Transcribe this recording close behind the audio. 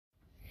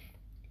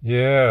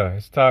Yeah,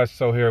 it's Ty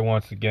So here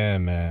once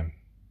again, man.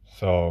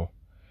 So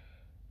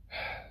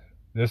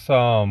this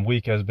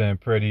week has been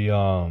pretty I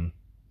don't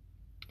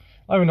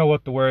even know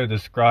what the word to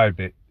describe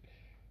it.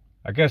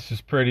 I guess it's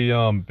pretty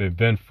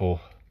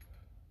eventful.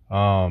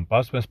 But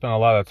I've been spending a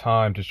lot of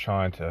time just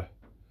trying to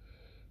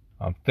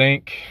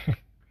think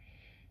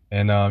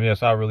and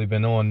yes, I've really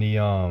been on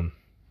the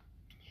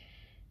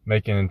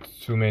making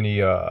too many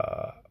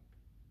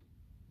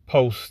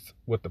posts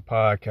with the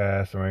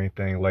podcast or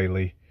anything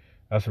lately.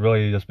 That's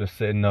really just been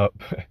sitting up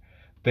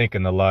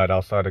thinking a lot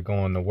outside of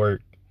going to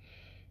work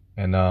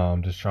and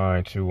just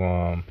trying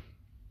to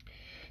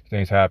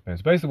things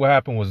happens. Basically, what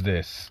happened was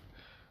this.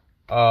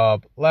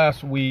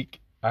 Last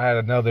week I had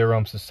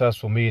another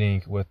successful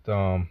meeting with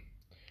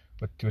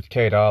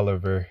Kate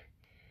Oliver,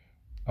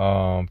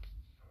 um,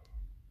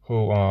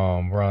 who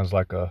runs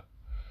like a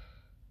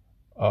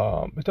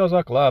it does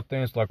like a lot of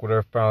things like with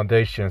her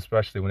foundation,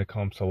 especially when it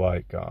comes to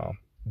like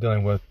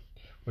dealing with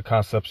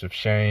concepts of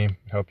shame,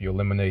 help you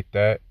eliminate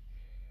that,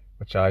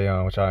 which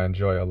I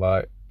enjoy a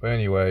lot. But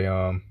anyway,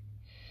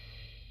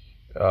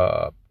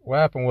 what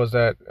happened was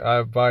that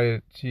I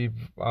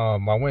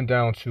went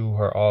down to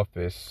her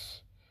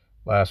office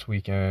last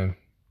weekend,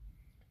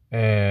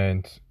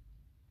 and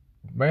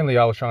mainly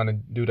I was trying to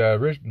do that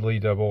originally.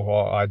 The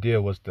whole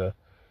idea was to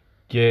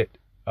get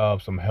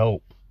some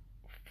help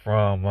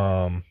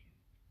from,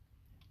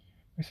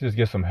 let's just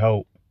get some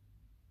help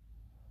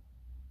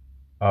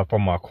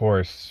from my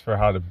course for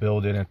how to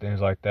build it and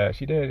things like that.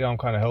 She did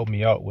kind of help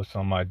me out with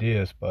some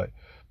ideas, but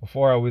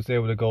before I was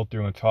able to go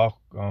through and talk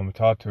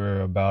to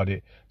her about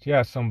it, she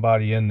had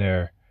somebody in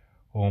there,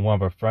 who one of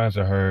her friends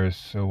of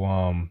hers, who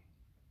was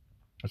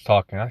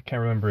talking. I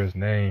can't remember his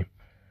name.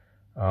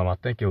 I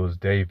think it was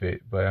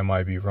David, but I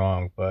might be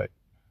wrong. But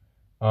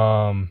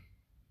um,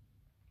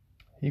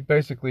 he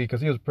basically,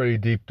 because he was a pretty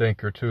deep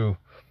thinker too,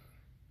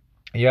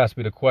 he asked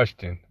me the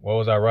question, what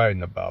was I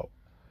writing about?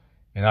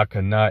 And I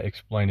could not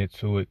explain it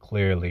to it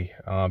clearly.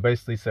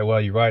 Basically said, what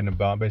are you writing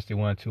about? Basically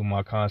went into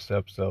my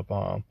concepts of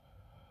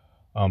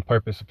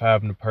purpose, of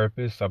having a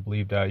purpose. I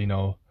believe that,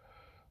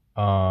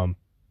 um,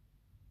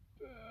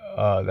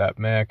 that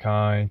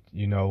mankind,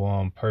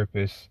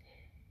 purpose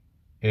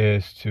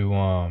is to,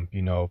 uh,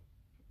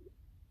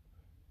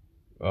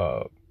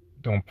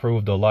 to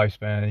improve the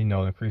lifespan,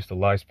 increase the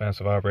lifespan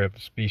survival of the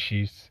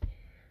species.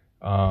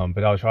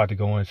 But I was trying to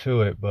go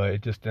into it, but he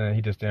just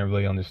didn't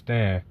really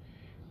understand.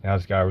 And I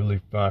just got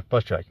really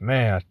frustrated. Like,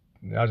 man,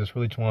 I just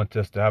really wanted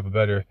us to have a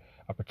better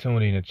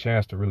opportunity and a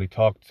chance to really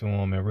talk to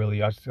him, and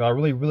really, I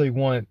really, really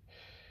want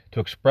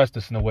to express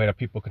this in a way that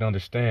people could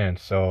understand.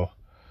 So,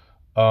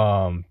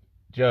 um,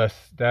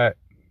 just that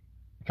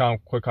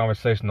quick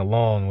conversation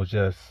alone was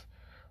just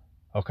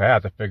okay. I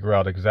have to figure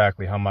out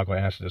exactly how am I going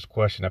to answer this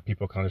question that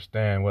people can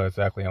understand what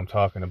exactly I'm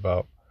talking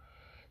about.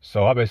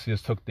 So I basically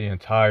just took the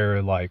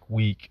entire like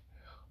week,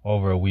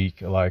 over a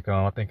week. Like,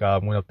 I think I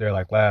went up there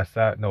like last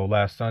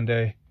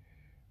Sunday,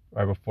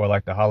 right before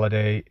like the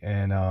holiday,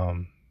 and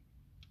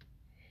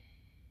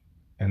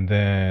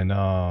then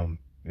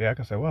yeah, I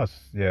can say well,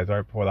 yeah, it's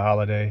right before the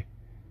holiday,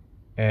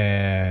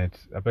 and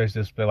I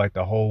basically just spent like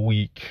the whole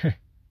week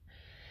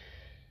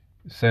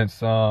since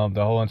the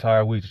whole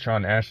entire week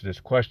trying to answer this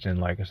question.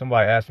 Like, if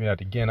somebody asked me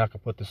that again, I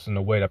could put this in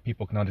a way that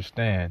people can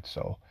understand.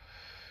 So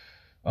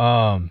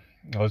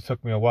it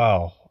took me a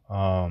while,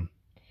 and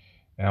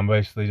I'm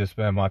basically just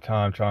spending my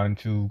time trying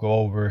to go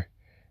over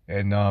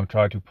and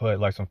try to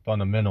put like some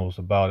fundamentals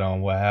about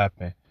what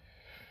happened,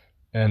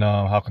 and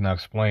how can I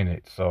explain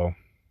it. So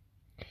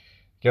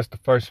guess the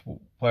first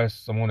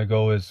place I want to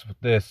go is with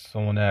this.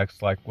 Someone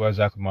asks, like, what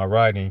exactly my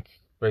writing,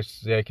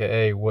 basically,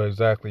 aka, what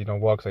exactly,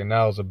 Walk Say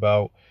Now is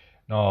about,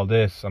 and all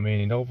this. I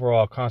mean, the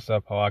overall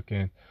concept, how I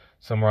can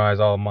summarize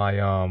all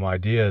my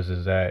ideas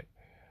is that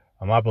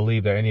I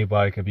believe that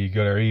anybody can be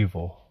good or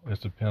evil. It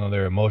just depends on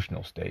their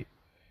emotional state.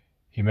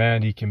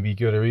 Humanity can be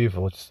good or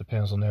evil. It just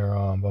depends on their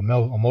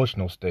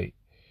emotional state.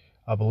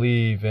 I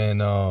believe in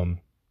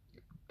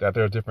that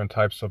there are different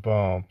types of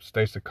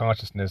states of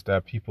consciousness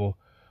that people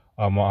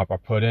are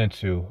put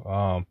into.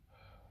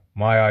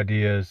 My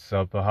ideas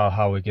of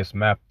how it gets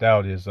mapped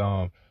out is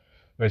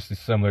basically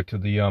similar to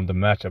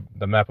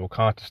the map of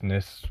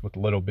consciousness with a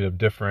little bit of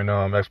different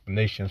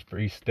explanations for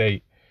each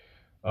state.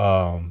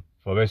 So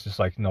it's just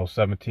like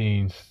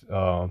 17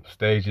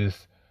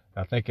 stages.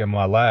 I think in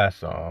my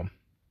last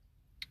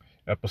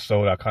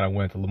episode I kind of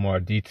went into a little more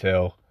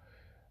detail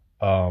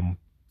um,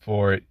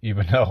 for it,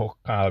 even though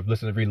kind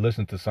of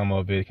re-listen to some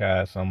of it,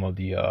 kind of some of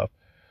the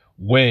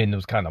wind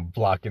was kind of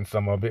blocking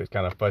some of it. It's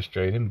kind of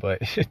frustrating,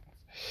 but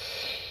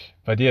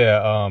but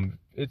yeah,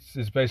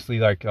 it's basically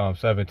like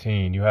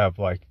 17. You have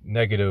like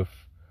negative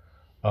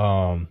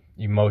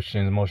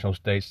emotional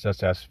states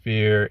such as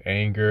fear,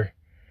 anger.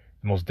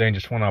 The most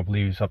dangerous one, I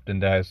believe, is something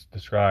that is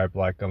described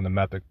like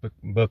the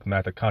book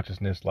Math of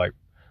Consciousness, like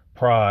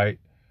pride.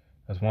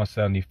 That's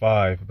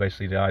 175.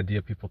 Basically, the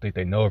idea people think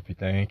they know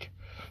everything.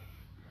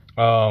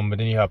 But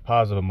then you have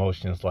positive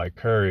emotions like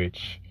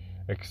courage,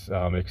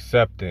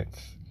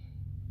 acceptance,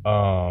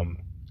 um,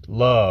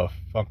 love,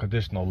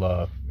 unconditional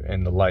love,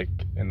 and the like,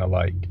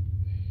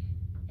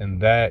 and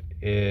that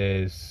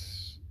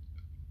is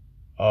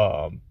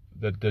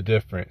the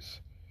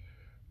difference.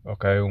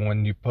 Okay,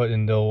 when you put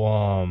in the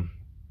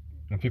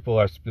when people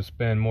are to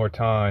spend more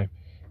time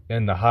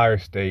in the higher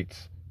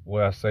states,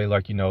 what I say,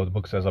 like, the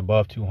book says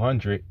above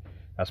 200,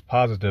 that's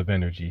positive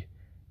energy.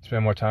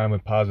 Spend more time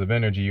with positive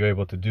energy, you're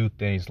able to do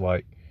things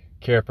like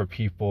care for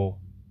people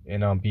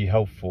and be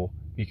helpful,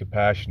 be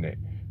compassionate.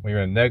 When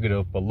you're in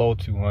negative, below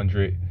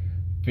 200,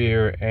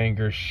 fear,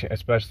 anger,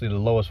 especially the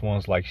lowest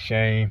ones like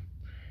shame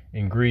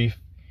and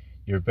grief,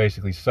 you're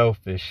basically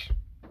selfish.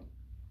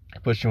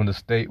 It puts you in a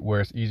state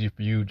where it's easy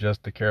for you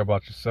just to care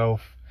about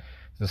yourself.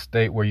 It's a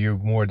state where you're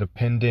more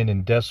dependent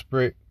and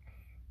desperate.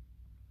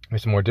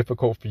 It's more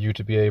difficult for you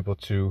to be able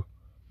to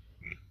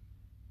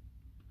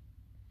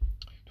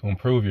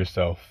improve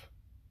yourself.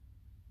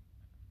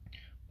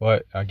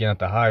 But again, at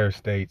the higher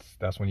states,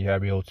 that's when you have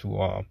to be able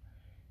to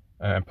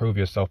improve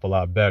yourself a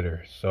lot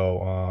better.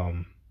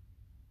 So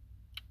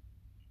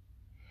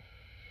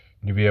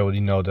you be able,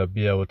 to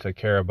be able to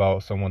care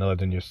about someone other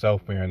than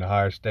yourself when you're in the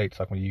higher states,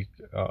 like when you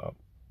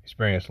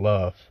experience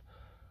love.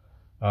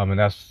 And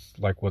that's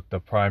like what the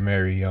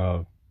primary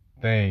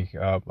thing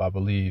I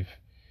believe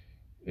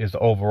is the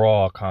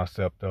overall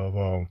concept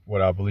of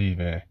what I believe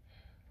in.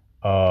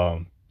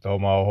 So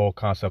my whole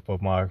concept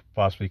of my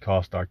philosophy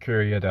called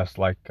Starcuria, that's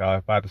like,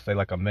 if I had to say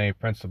like a main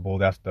principle,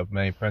 that's the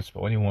main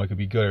principle. Anyone could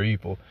be good or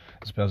evil.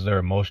 It depends on their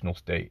emotional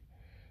state.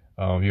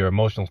 Your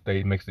emotional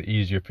state makes it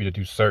easier for you to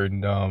do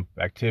certain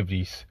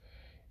activities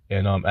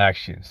and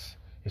actions.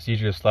 It's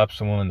easier to slap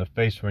someone in the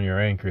face when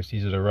you're angry. It's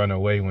easier to run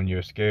away when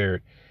you're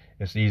scared.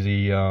 It's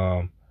easy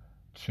to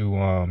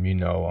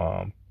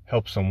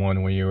help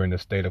someone when you're in a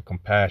state of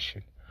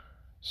compassion.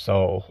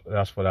 So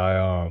that's what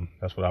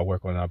I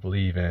work on, I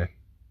believe in.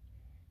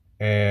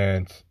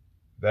 And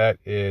that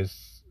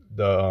is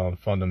the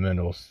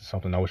fundamentals.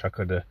 Something I wish I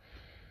could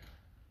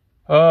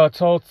have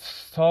told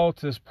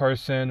this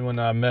person when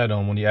I met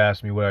him, when he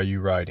asked me, "What are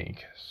you writing?"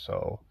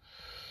 So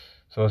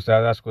it's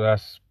that's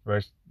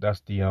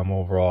the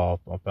overall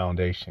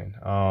foundation.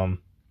 I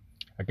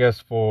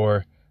guess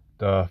for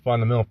the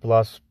fundamental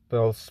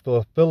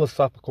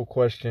philosophical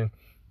question,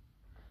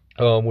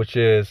 which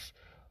is,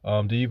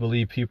 do you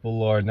believe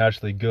people are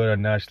naturally good or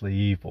naturally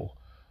evil?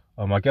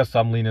 I guess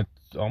I'm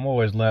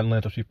always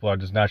leaning to people are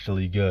just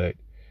naturally good.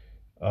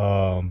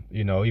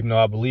 Even though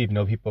I believe,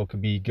 people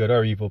could be good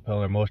or evil depending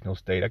on their emotional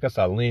state. I guess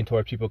I lean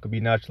toward people could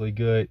be naturally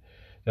good,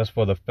 just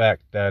for the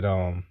fact that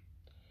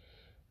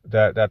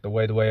that the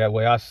way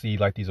I see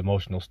like these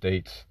emotional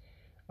states,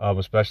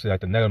 especially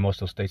like the negative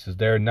emotional states, is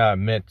they're not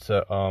meant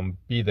to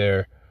be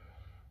there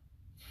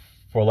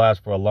for a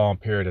long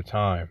period of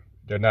time.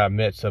 They're not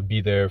meant to be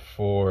there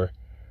for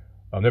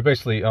they're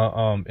basically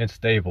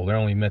unstable. They're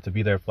only meant to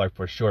be there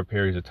for short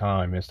periods of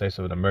time in states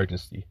of an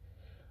emergency.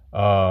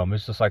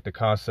 It's just like the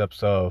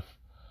concepts of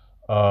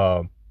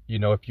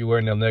if you were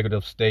in the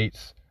negative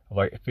states of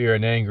like fear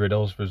and anger,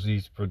 those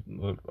releases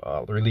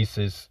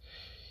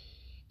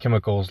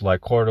chemicals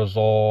like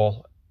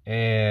cortisol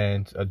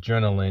and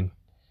adrenaline,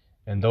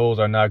 and those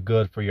are not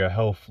good for your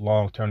health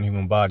long-term.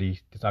 Human body,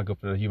 it's not good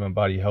for the human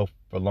body health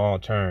for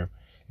long-term.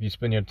 If you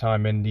spend your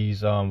time in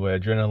these with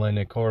adrenaline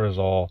and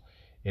cortisol,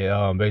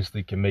 it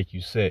basically can make you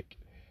sick.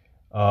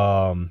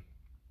 And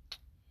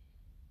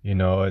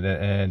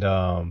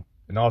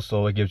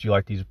also it gives you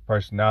like these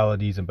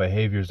personalities and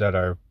behaviors that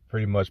are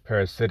pretty much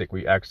parasitic.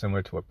 We act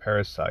similar to a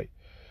parasite.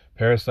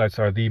 Parasites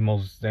are the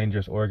most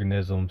dangerous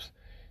organisms,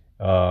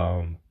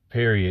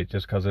 period,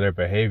 just because of their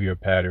behavior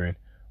pattern,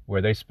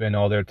 where they spend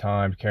all their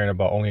time caring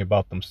only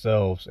about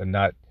themselves and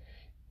not.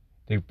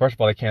 First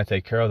of all, they can't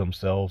take care of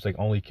themselves. They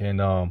only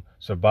can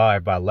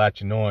survive by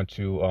latching on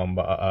to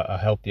a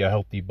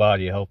healthy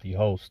body, a healthy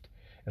host.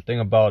 The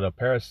thing about a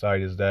parasite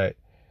is that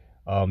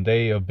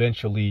they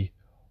eventually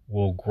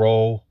will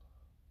grow.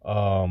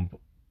 They'll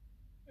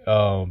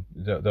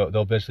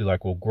eventually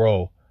will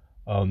grow.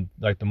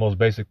 Like the most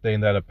basic thing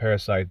that a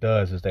parasite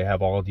does is they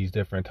have all these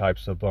different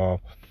types of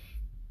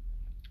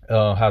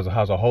has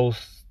a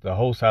host. The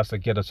host has to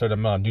get a certain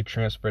amount of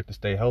nutrients for it to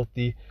stay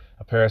healthy.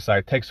 A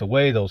parasite takes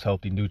away those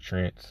healthy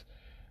nutrients.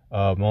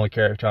 Only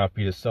trying to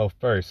feed itself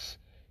first.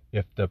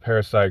 If the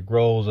parasite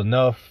grows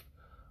enough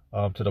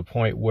to the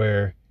point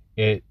where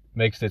it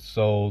makes it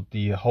so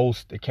the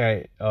host, it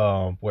can't,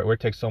 where it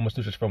takes so much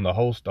nutrients from the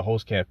host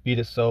can't feed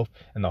itself,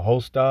 and the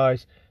host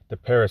dies, the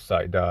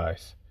parasite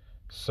dies.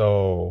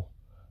 So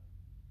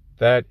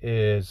that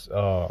is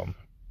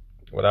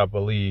what I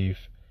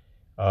believe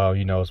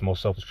is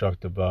most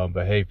self-destructive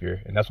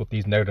behavior, and that's what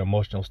these negative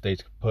emotional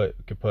states could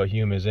put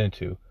humans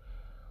into.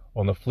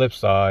 On the flip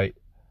side,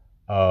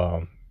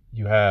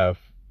 you have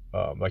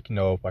like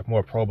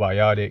more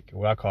probiotic,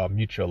 what I call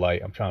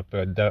mutualite. I'm trying to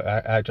figure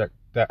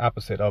that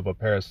opposite of a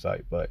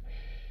parasite, but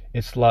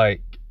it's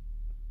like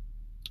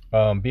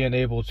being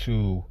able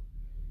to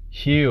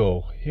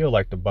heal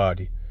like the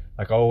body.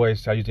 Like I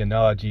use the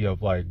analogy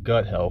of like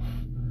gut health.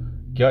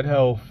 Gut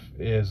health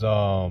is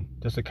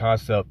just a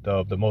concept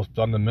of the most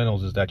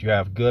fundamentals is that you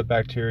have good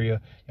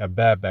bacteria, you have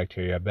bad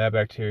bacteria. Bad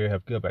bacteria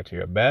have good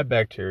bacteria. Bad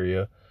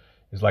bacteria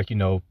is like,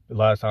 a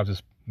lot of times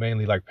it's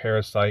mainly like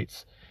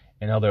parasites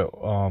and other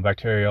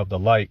bacteria of the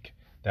like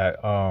that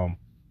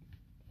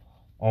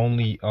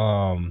only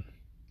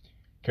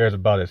cares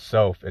about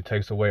itself. It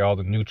takes away all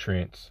the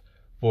nutrients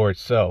for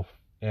itself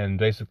and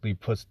basically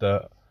puts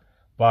the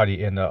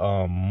body in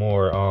a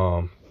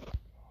more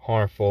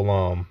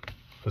harmful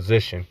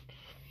position,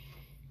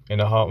 in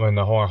a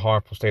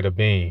harmful state of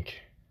being,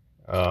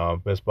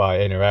 just by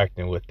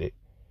interacting with it.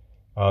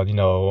 On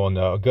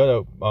the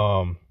good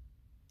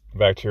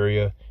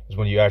bacteria is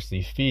when you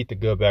actually feed the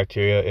good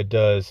bacteria. It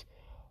does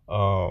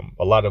a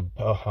lot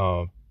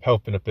of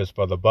health benefits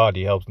for the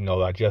body. It helps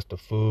digest the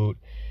food,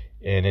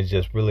 and it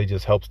just really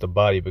just helps the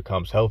body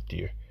becomes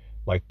healthier.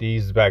 Like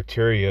these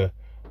bacteria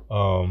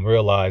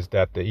realize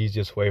that the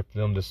easiest way for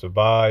them to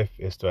survive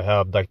is to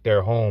have like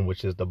their home,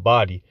 which is the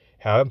body,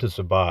 have them to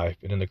survive.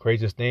 And then the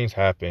craziest things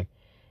happen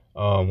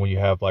when you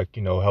have like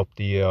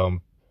healthy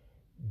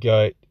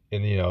gut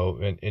and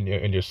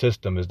in your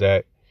system, is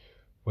that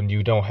when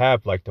you don't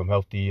have like them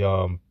healthy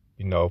when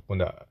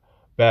the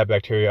bad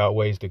bacteria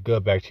outweighs the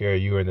good bacteria,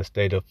 you're in the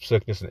state of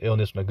sickness and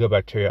illness. When the good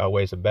bacteria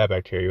outweighs the bad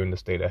bacteria, you're in the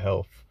state of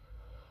health.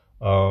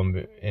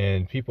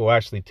 And people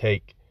actually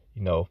take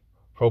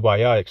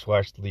probiotics will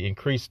actually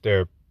increase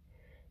their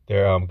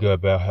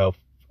good bad health,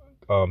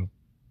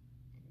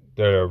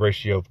 their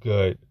ratio of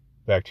good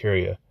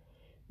bacteria.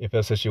 If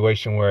a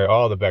situation where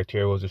all the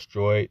bacteria was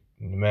destroyed,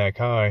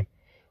 mankind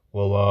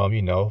will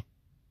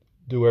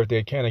do everything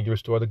they can to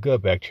restore the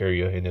good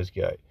bacteria in his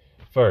gut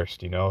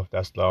first.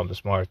 That's the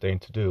smart thing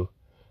to do.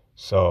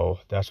 So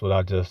that's what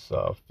I just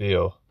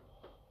feel.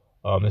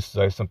 This is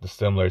like something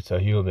similar to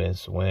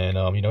humans when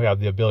we have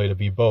the ability to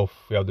be both.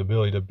 We have the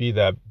ability to be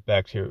that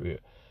bacteria,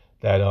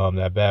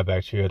 that bad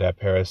bacteria, that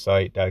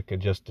parasite that could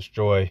just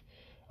destroy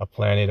a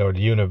planet or the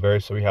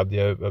universe. So we have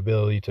the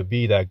ability to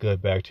be that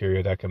good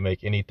bacteria that can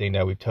make anything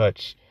that we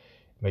touch,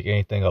 make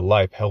anything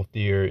alive,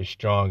 healthier,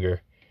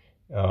 stronger.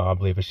 I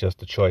believe it's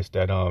just a choice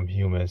that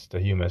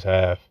humans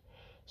have.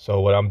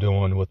 So what I'm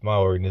doing with my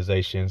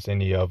organizations,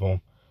 any of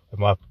them, with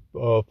my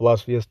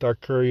philosophy of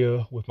Stark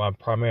Courier, with my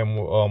primary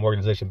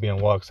organization being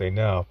Walk Say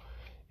Now,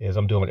 is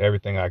I'm doing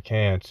everything I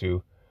can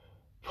to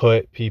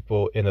put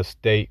people in a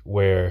state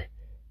where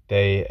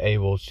they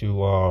able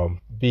to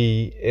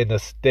be in a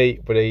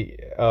state where they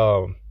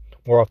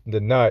more often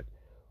than not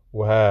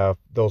will have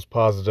those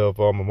positive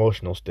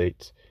emotional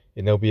states,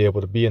 and they'll be able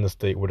to be in a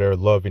state where they're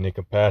loving and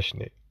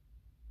compassionate.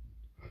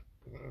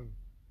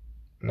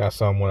 And that's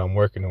something I'm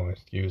working on,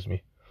 excuse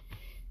me.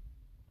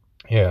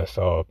 Yeah,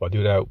 so if I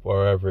do that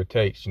wherever it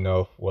takes,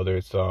 whether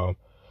it's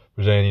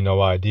presenting,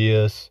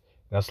 ideas,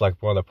 that's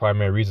like one of the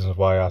primary reasons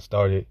why I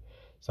started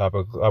Stop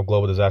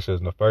Global Disasters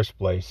in the first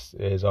place,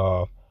 is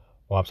why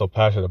I'm so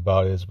passionate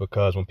about it is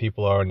because when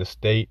people are in the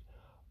state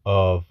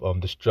of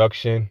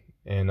destruction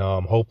and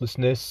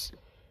hopelessness,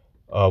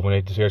 when they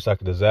experience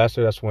like a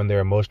disaster, that's when their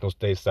emotional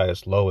state is at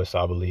its lowest,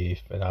 I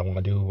believe. And I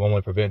want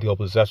to prevent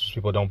global disasters.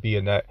 People don't be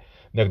in that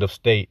negative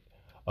state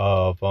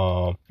of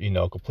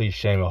complete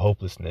shame and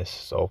hopelessness.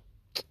 So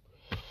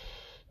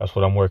that's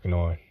what I'm working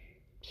on.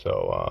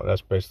 So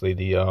that's basically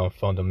the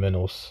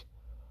fundamentals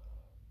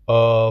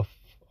of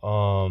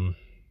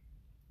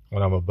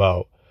what I'm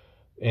about.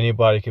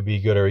 Anybody can be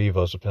good or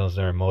evil. It depends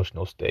on their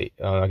emotional state.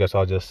 I guess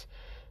I'll just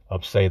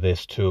say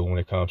this too when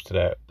it comes to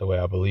that. The way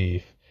I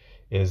believe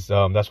is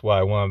that's why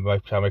I want to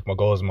try to make my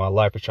goals in my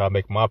life, is try to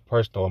make my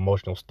personal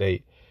emotional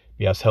state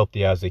be as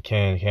healthy as it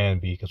can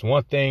be. Because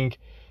one thing,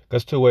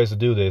 there's two ways to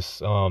do this.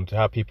 To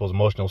have people's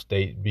emotional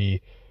state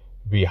be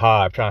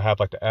high. I'm trying to have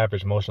like the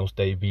average emotional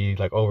state be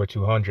like over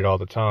 200 all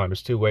the time.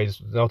 There's two ways.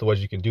 There's no other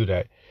ways you can do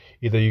that.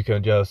 Either you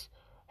can just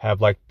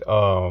have like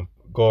go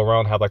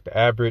around, have like the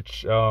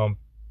average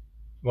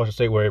emotional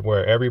state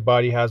where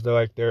everybody has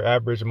their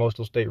average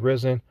emotional state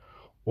risen,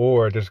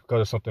 or just go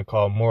to something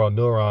called moral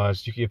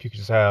neurons. If you could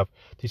just have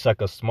these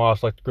like a small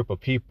select group of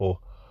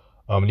people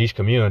in each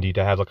community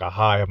that has like a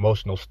high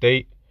emotional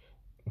state,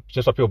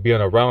 just so people being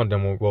around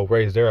them will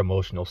raise their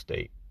emotional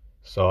state.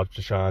 So I'm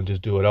just trying to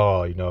just do it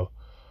all,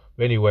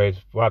 But anyways,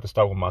 we'll have to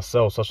start with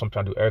myself. So I'm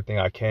trying to do everything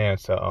I can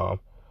to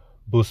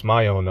boost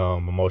my own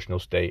emotional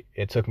state.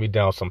 It took me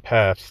down some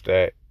paths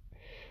that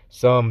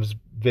some's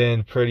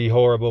been pretty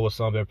horrible, but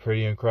some been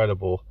pretty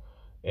incredible.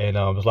 And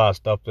there's a lot of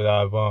stuff that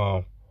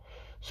I've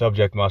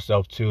subject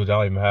myself to that I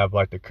don't even have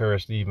like the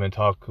courage to even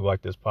talk to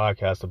like this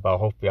podcast about.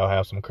 Hopefully I'll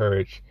have some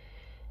courage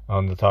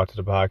to talk to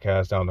the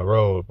podcast down the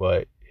road,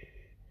 but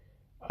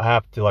I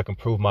have to like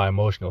improve my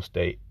emotional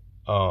state.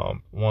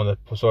 One of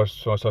the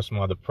sources of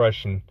my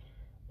depression,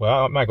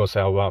 well, I'm not gonna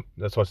say about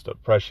the source of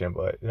depression,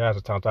 but it has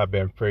a times I've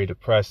been pretty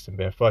depressed and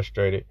been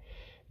frustrated,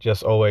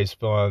 just always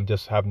feeling,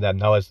 just having that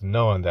knowledge and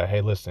knowing that,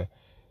 hey, listen,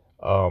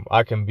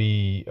 I can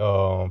be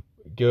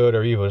good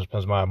or evil. It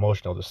depends on my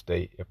emotional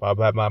state. If I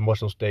let my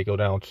emotional state go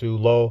down too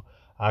low,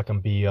 I can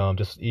be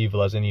just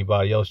evil as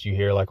anybody else you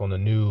hear like on the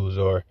news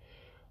or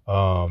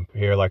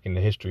here like in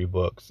the history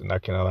books, and I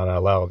cannot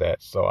allow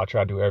that. So I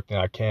try to do everything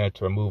I can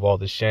to remove all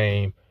the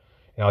shame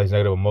and all these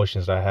negative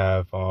emotions I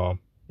have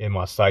in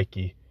my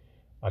psyche.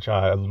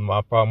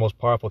 My most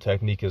powerful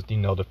technique is,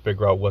 to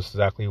figure out what's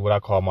exactly what I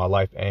call my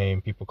life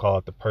aim. People call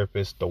it the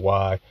purpose, the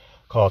why,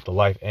 call it the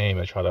life aim,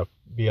 and try to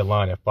be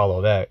aligned and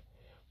follow that.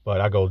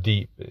 But I go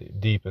deep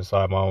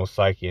inside my own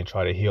psyche and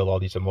try to heal all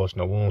these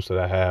emotional wounds that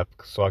I have,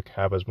 so I can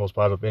have as most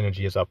positive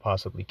energy as I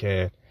possibly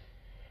can.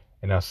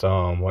 And that's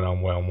what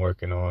I'm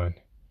working on.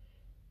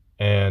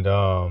 And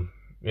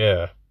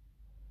yeah.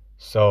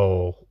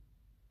 So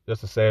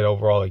just to say it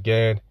overall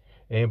again,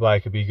 anybody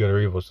could be good or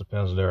evil. It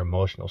depends on their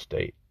emotional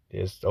state.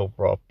 It's the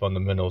overall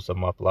fundamentals of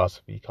my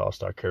philosophy called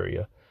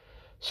Starcuria.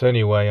 So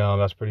anyway,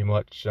 that's pretty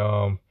much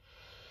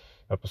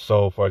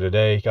episode for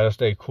today. Gotta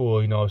stay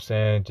cool, you know what I'm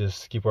saying?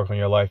 Just keep working on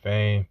your life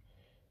aim.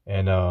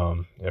 And I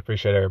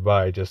appreciate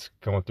everybody just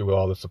coming through with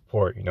all the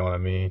support, you know what I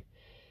mean?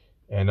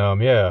 And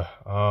yeah,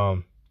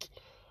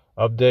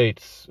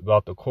 updates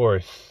about the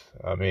course.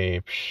 I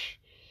mean,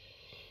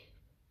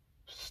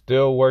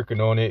 still working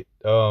on it.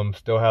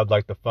 Still have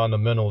like the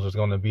fundamentals is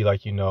gonna be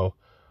like,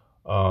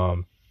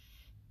 um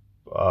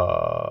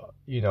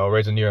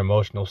raising your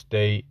emotional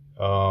state.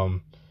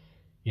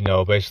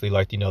 Basically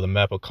like, the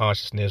map of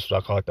consciousness,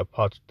 what I call it the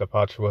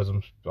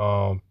Patrism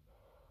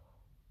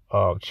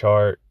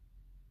chart.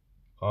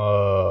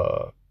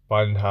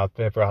 Finding how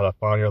to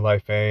find your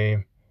life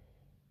aim,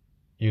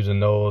 using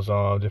those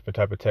different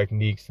type of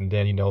techniques, and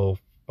then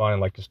finding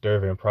like the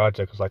Sturvian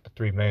project is like the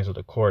three mains of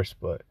the course.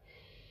 But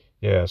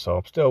yeah, so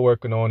I'm still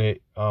working on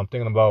it. I'm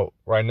thinking about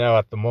right now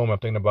at the moment. I'm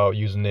thinking about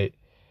using it.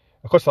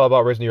 Of course, it's all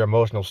about raising your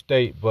emotional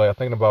state, but I'm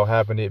thinking about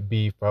having it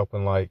be for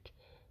helping like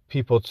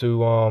people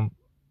to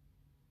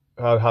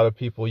how do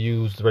people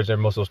use the raise their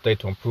emotional state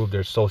to improve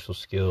their social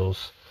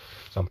skills.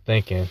 So I'm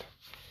thinking.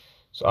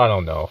 So I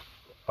don't know.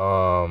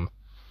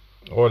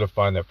 Or to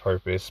find their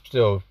purpose.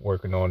 Still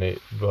working on it,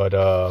 but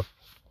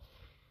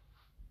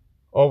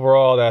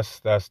overall that's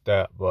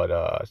that. But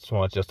I just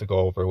wanted to go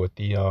over with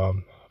the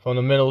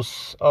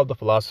fundamentals of the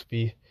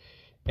philosophy.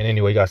 And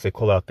anyway, you guys stay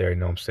cool out there, you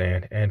know what I'm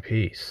saying? And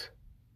peace.